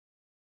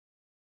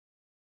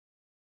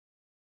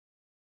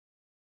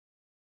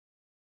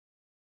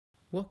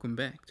Welcome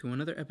back to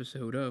another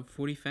episode of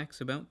 40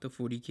 Facts About the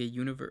 40K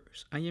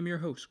Universe. I am your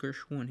host,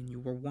 Gershwin, and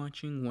you are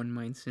watching One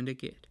Mind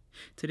Syndicate.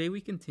 Today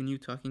we continue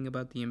talking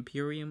about the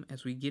Imperium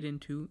as we get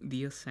into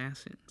the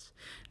Assassins.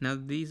 Now,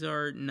 these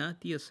are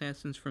not the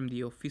Assassins from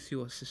the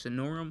Officio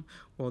Assassinorum.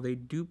 While they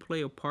do play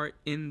a part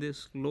in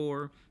this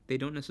lore, they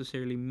don't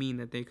necessarily mean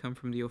that they come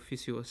from the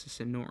Officio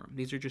Assassinorum.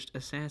 These are just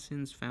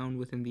Assassins found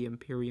within the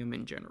Imperium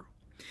in general.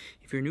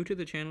 If you're new to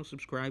the channel,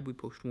 subscribe. We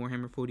post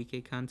Warhammer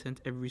 40K content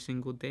every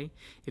single day.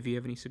 If you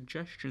have any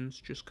suggestions,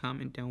 just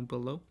comment down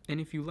below. And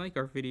if you like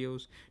our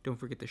videos, don't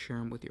forget to share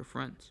them with your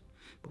friends.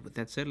 But with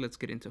that said, let's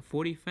get into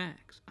 40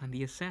 facts on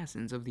the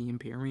Assassins of the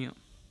Imperium.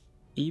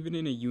 Even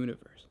in a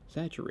universe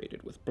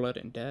saturated with blood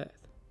and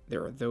death,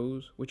 there are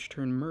those which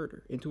turn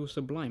murder into a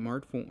sublime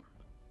art form.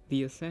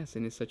 The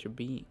assassin is such a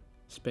being,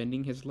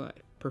 spending his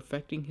life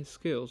perfecting his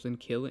skills in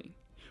killing,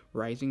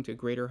 rising to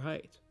greater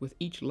heights with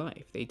each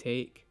life they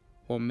take.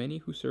 While many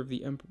who serve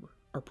the Emperor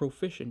are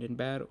proficient in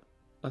battle,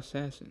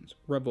 assassins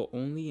revel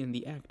only in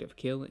the act of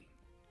killing,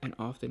 and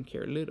often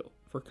care little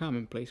for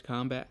commonplace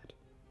combat.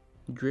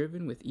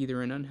 Driven with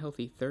either an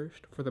unhealthy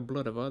thirst for the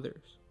blood of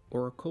others,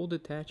 or a cold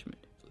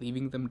attachment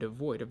leaving them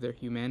devoid of their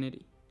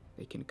humanity,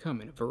 they can come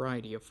in a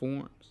variety of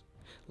forms,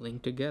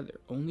 linked together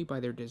only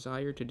by their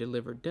desire to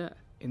deliver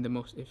death in the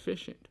most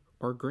efficient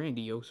or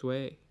grandiose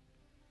way.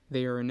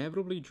 They are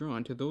inevitably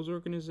drawn to those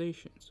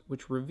organizations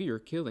which revere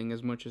killing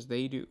as much as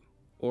they do,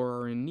 or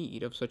are in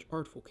need of such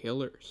artful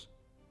killers.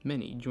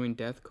 Many join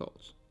death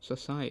cults,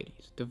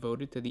 societies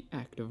devoted to the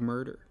act of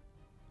murder.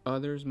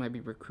 Others might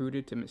be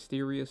recruited to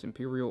mysterious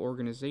imperial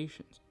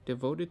organizations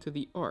devoted to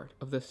the art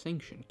of the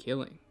sanctioned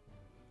killing.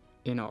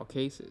 In all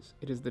cases,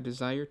 it is the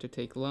desire to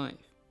take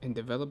life and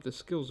develop the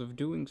skills of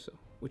doing so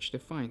which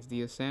defines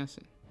the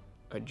assassin,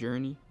 a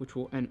journey which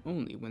will end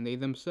only when they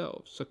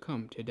themselves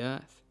succumb to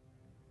death.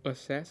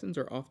 Assassins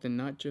are often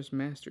not just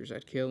masters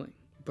at killing,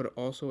 but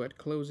also at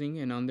closing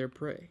in on their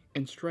prey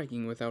and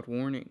striking without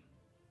warning.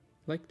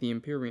 Like the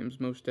Imperium's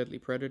most deadly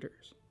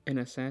predators, an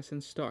assassin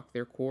stalks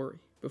their quarry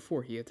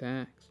before he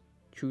attacks,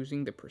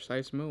 choosing the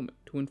precise moment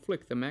to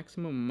inflict the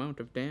maximum amount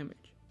of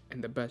damage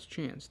and the best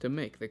chance to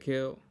make the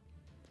kill.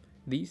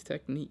 These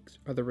techniques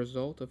are the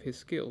result of his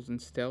skills in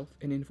stealth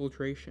and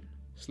infiltration,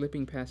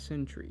 slipping past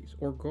sentries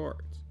or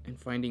guards and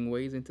finding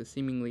ways into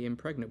seemingly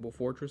impregnable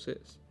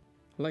fortresses.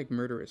 Like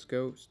murderous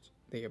ghosts,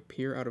 they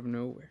appear out of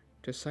nowhere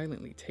to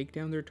silently take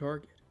down their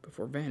target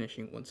before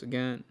vanishing once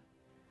again.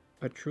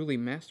 A truly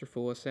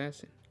masterful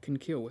assassin can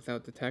kill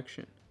without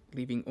detection,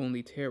 leaving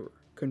only terror,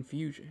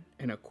 confusion,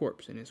 and a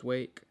corpse in his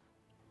wake.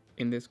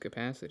 In this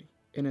capacity,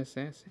 an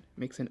assassin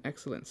makes an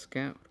excellent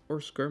scout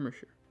or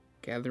skirmisher,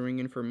 gathering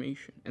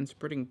information and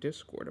spreading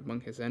discord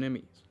among his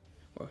enemies,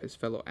 while his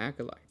fellow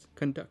acolytes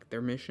conduct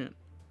their mission.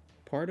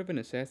 Part of an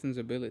assassin's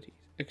abilities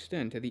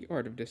extend to the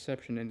art of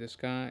deception and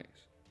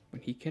disguise.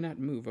 When he cannot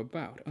move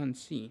about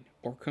unseen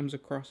or comes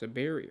across a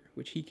barrier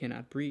which he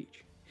cannot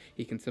breach,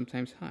 he can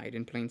sometimes hide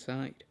in plain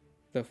sight.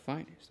 The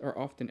finest are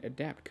often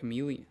adept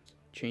chameleons,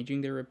 changing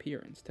their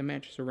appearance to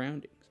match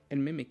surroundings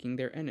and mimicking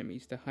their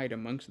enemies to hide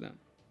amongst them.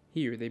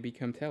 Here they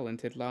become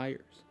talented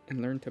liars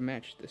and learn to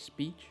match the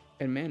speech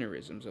and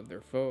mannerisms of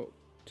their foe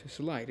to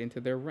slide into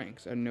their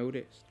ranks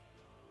unnoticed.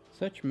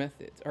 Such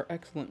methods are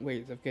excellent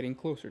ways of getting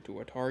closer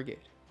to a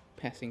target,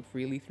 passing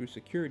freely through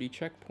security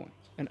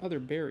checkpoints and other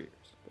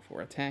barriers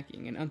before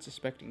attacking an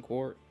unsuspecting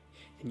quarry,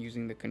 and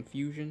using the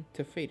confusion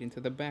to fade into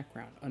the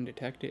background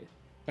undetected.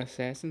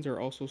 Assassins are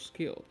also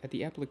skilled at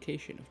the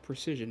application of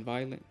precision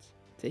violence,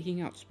 taking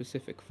out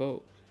specific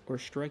foes or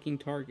striking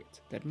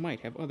targets that might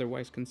have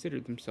otherwise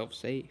considered themselves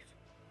safe,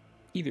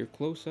 either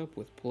close up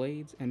with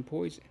blades and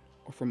poison,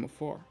 or from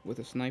afar with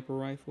a sniper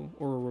rifle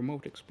or a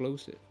remote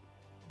explosive.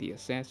 The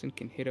assassin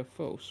can hit a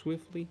foe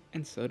swiftly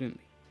and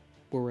suddenly,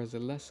 whereas a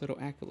less subtle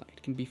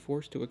acolyte can be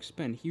forced to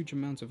expend huge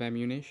amounts of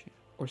ammunition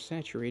or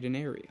saturate an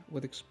area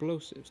with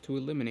explosives to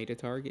eliminate a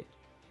target.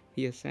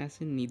 The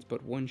assassin needs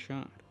but one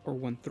shot or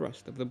one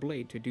thrust of the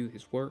blade to do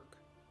his work.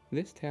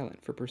 This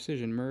talent for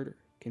precision murder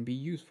can be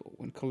useful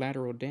when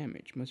collateral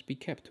damage must be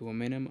kept to a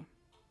minimum,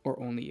 or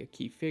only a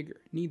key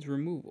figure needs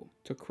removal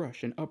to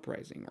crush an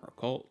uprising or a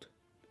cult.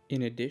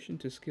 In addition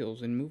to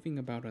skills in moving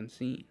about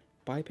unseen,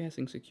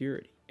 bypassing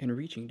security, and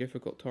reaching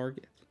difficult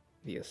targets,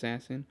 the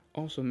assassin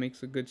also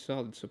makes a good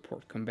solid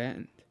support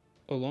combatant.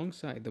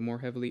 Alongside the more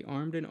heavily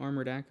armed and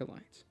armored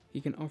acolytes, he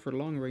can offer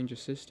long-range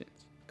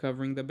assistance,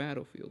 covering the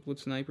battlefield with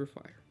sniper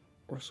fire,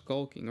 or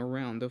skulking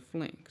around the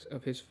flanks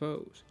of his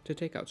foes to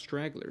take out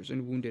stragglers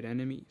and wounded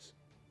enemies.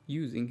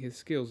 Using his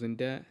skills in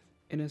death,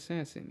 an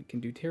assassin can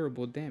do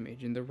terrible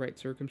damage in the right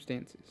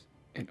circumstances,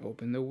 and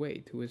open the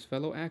way to his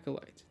fellow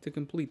acolytes to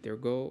complete their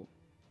goal.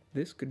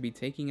 This could be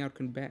taking out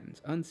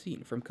combatants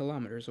unseen from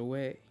kilometers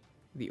away,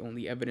 the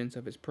only evidence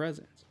of his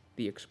presence,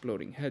 the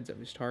exploding heads of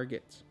his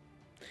targets.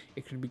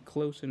 It could be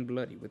close and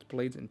bloody with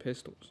blades and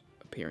pistols,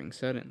 appearing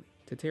suddenly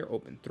to tear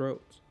open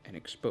throats and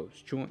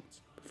expose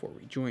joints before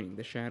rejoining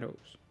the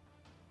shadows.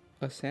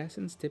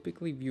 Assassins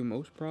typically view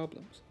most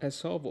problems as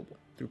solvable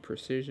through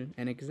precision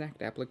and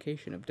exact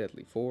application of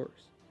deadly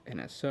force, and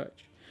as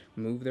such,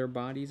 move their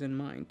bodies and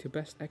mind to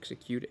best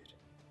execute it.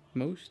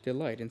 Most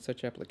delight in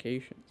such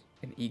applications,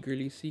 and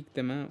eagerly seek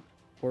them out,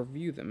 or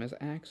view them as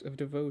acts of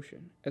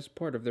devotion, as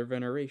part of their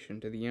veneration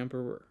to the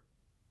Emperor.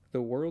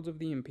 The worlds of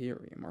the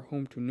Imperium are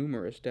home to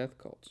numerous death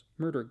cults,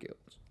 murder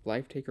guilds,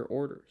 life-taker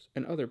orders,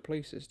 and other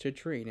places to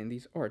train in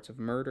these arts of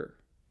murder.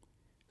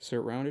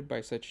 Surrounded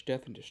by such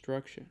death and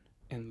destruction,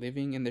 and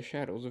living in the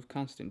shadows of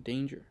constant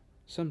danger,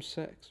 some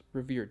sects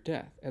revere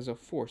death as a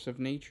force of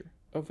nature,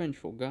 a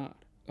vengeful god,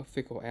 a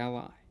fickle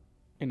ally.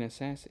 An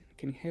assassin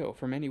can hail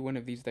from any one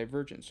of these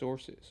divergent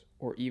sources,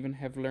 or even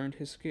have learned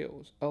his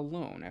skills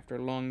alone after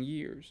long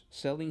years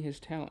selling his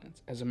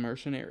talents as a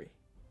mercenary.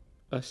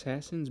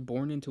 Assassins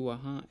born into a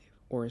hive,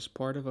 or as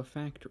part of a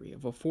factory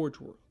of a forge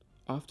world,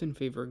 often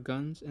favor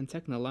guns and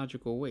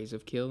technological ways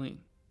of killing.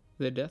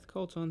 The death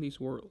cults on these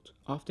worlds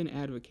often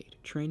advocate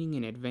training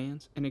in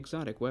advanced and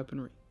exotic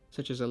weaponry,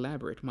 such as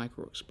elaborate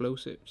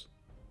micro-explosives.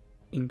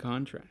 In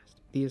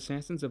contrast, the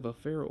assassins of a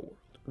feral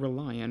world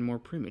rely on more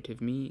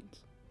primitive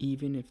means.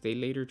 Even if they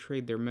later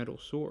trade their metal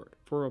sword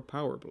for a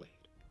power blade,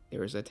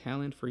 there is a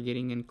talent for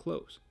getting in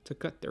close to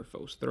cut their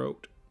foe's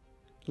throat.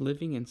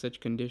 Living in such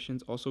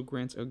conditions also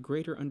grants a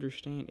greater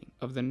understanding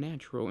of the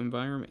natural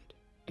environment,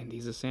 and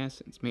these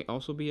assassins may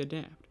also be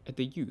adept at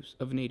the use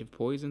of native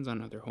poisons on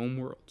other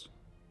homeworlds.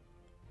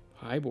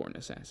 Highborn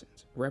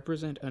assassins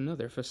represent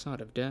another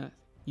facade of death,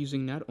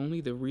 using not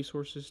only the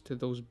resources to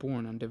those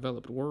born on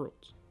developed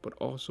worlds, but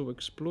also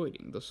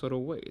exploiting the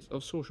subtle ways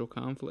of social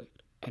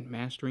conflict and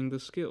mastering the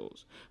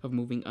skills of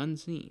moving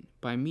unseen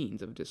by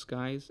means of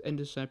disguise and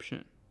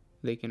deception.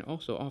 They can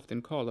also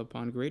often call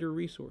upon greater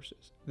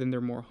resources than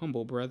their more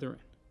humble brethren.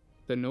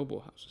 The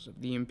noble houses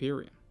of the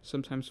Imperium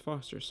sometimes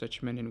foster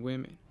such men and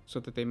women so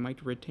that they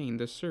might retain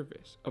the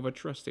service of a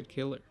trusted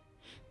killer,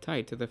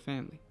 tied to the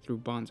family through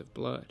bonds of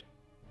blood.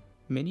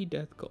 Many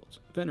death cults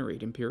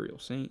venerate Imperial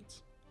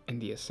saints,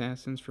 and the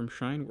assassins from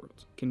Shrine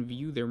Worlds can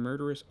view their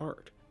murderous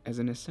art as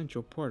an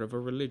essential part of a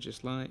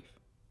religious life,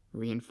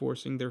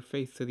 reinforcing their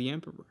faith to the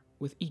Emperor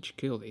with each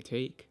kill they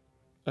take.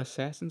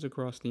 Assassins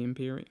across the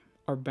Imperium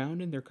are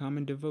bound in their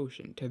common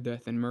devotion to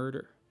death and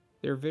murder.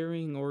 Their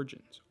varying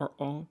origins are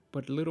all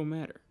but little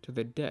matter to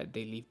the dead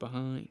they leave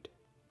behind.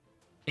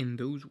 And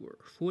those were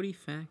 40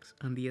 facts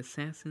on the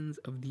assassins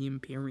of the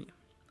Imperium.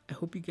 I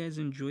hope you guys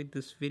enjoyed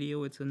this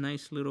video. It's a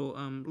nice little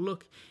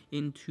look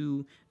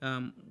into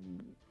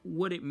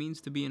what it means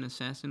to be an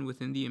assassin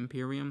within the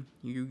Imperium.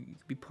 You can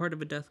be part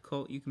of a death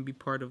cult. You can be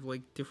part of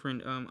like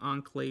different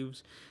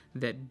enclaves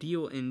that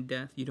deal in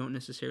death. You don't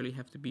necessarily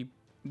have to be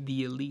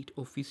the elite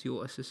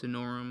Officio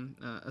Assassinorum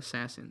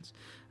assassins,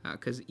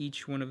 because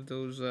each one of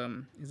those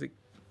is it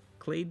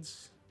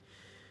clades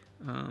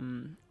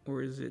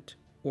or is it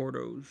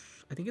ordos?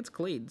 I think it's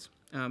clades.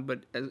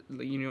 But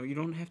you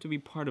don't have to be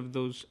part of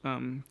those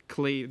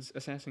clades,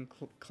 assassin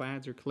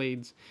clads or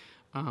clades,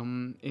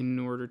 in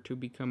order to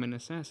become an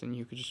assassin.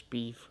 You could just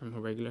be from a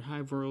regular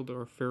hive world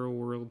or a feral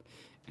world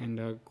and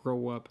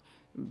grow up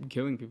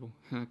killing people,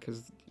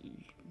 because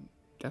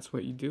that's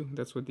what you do.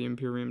 That's what the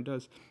Imperium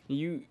does.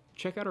 You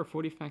check out our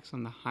 40 facts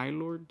on the High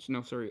Lords.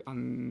 No, sorry,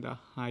 on the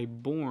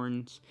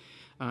Highborns.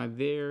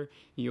 There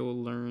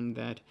you'll learn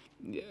that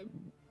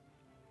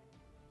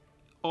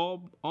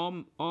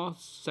all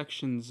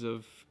sections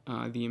of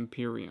the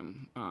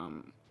Imperium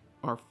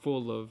are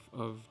full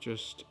of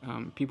just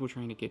people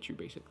trying to get you,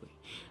 basically.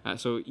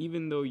 So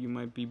even though you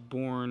might be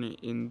born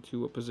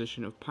into a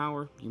position of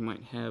power, you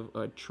might have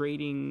a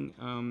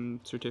trading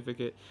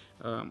certificate,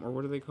 or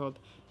what are they called?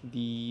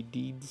 The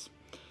deeds.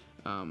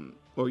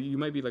 Or you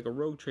might be like a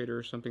rogue trader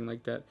or something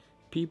like that.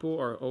 People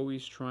are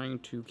always trying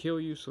to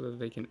kill you so that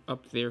they can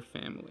up their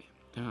family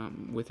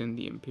within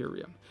the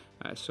Imperium.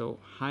 So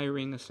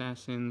hiring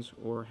assassins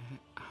or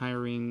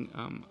hiring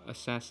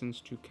assassins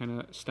to kind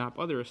of stop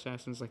other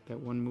assassins, like that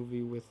one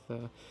movie with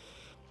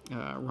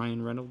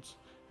Ryan Reynolds,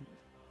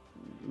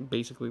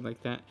 basically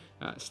like that.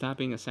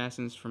 Stopping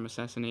assassins from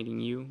assassinating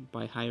you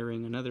by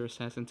hiring another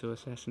assassin to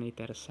assassinate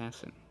that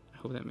assassin. I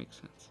hope that makes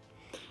sense.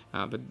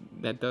 But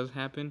that does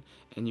happen,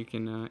 and you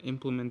can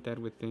implement that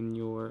within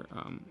your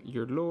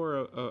lore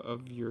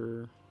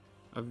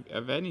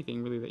of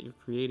anything really that you're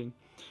creating.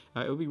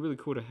 It would be really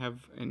cool to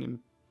have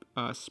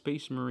a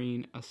Space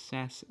Marine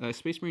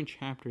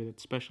chapter that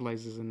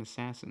specializes in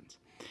assassins.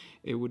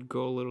 It would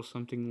go a little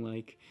something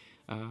like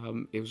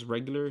it was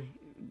regular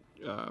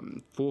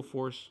full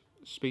force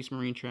Space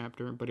Marine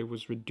chapter, but it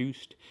was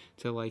reduced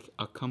to like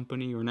a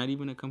company, or not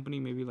even a company,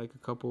 maybe like a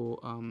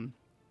couple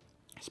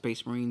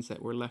Space Marines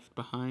that were left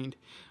behind,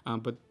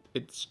 but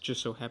it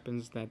just so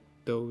happens that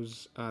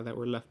those that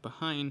were left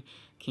behind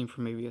came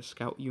from maybe a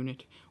scout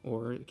unit,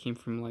 or it came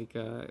from like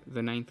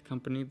the Ninth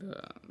Company.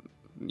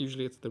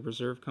 Usually it's the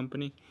reserve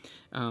company,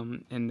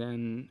 and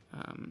then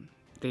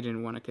they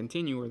didn't want to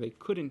continue, or they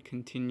couldn't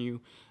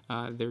continue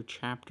their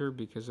chapter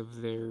because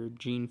of their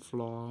gene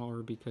flaw,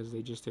 or because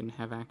they just didn't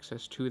have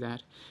access to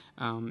that,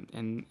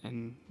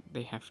 and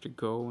they have to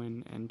go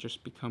and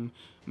just become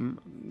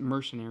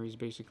mercenaries,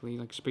 basically,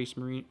 like Space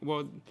Marine.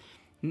 Well,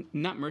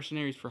 not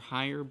mercenaries for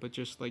hire, but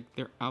just like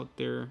they're out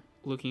there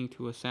looking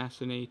to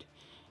assassinate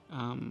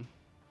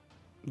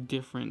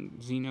different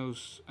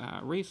Xenos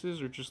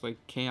races, or just like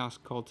chaos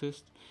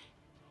cultists,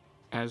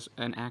 as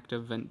an act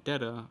of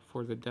vendetta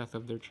for the death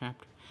of their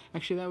chapter.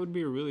 Actually, that would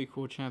be a really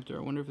cool chapter.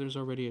 I wonder if there's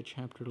already a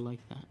chapter like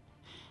that.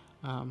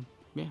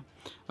 Yeah,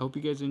 I hope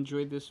you guys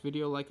enjoyed this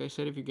video. Like I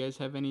said, if you guys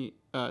have any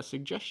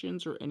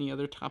suggestions or any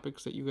other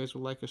topics that you guys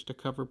would like us to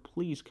cover,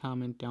 please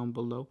comment down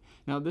below.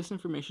 Now, this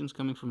information is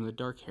coming from the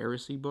Dark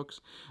Heresy books.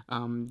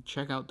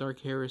 Check out Dark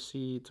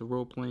Heresy. It's a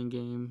role-playing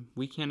game.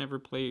 We can't ever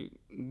play,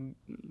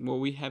 well,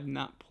 we have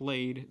not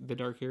played the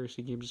Dark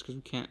Heresy game just because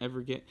we can't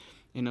ever get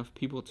enough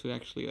people to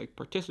actually like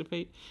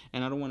participate,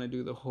 and I don't want to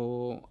do the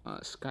whole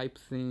Skype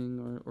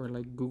thing or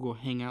like Google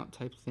Hangout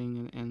type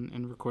thing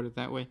and record it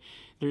that way.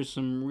 There's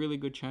some really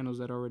good channels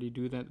that already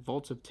do that.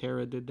 Vaults of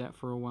Terra did that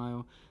for a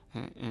while,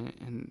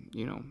 and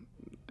you know,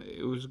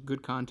 it was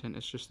good content.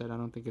 It's just that I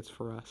don't think it's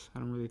for us. I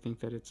don't really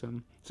think that it's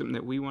something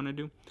that we want to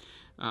do.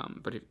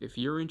 But if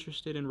you're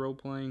interested in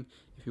role-playing,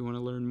 if you want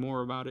to learn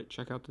more about it,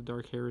 check out the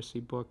Dark Heresy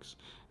books.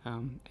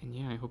 And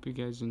yeah, I hope you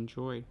guys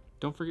enjoy.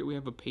 Don't forget we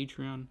have a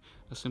Patreon.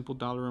 A simple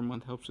 $1 a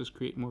month helps us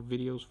create more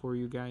videos for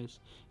you guys.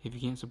 If you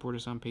can't support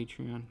us on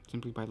Patreon,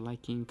 simply by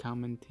liking,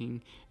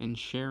 commenting, and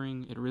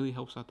sharing, it really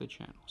helps out the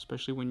channel,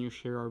 especially when you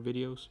share our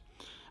videos.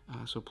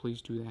 So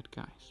please do that,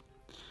 guys.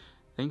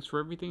 Thanks for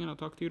everything, and I'll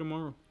talk to you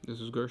tomorrow. This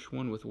is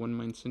Gersh1 with One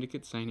Mind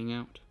Syndicate signing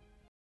out.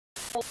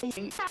 Always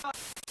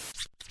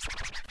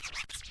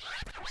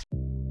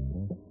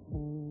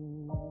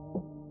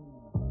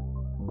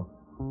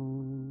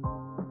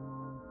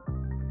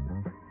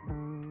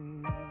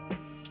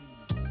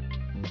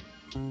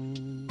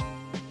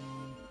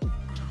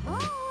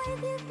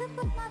used to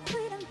put my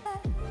freedom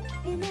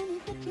first.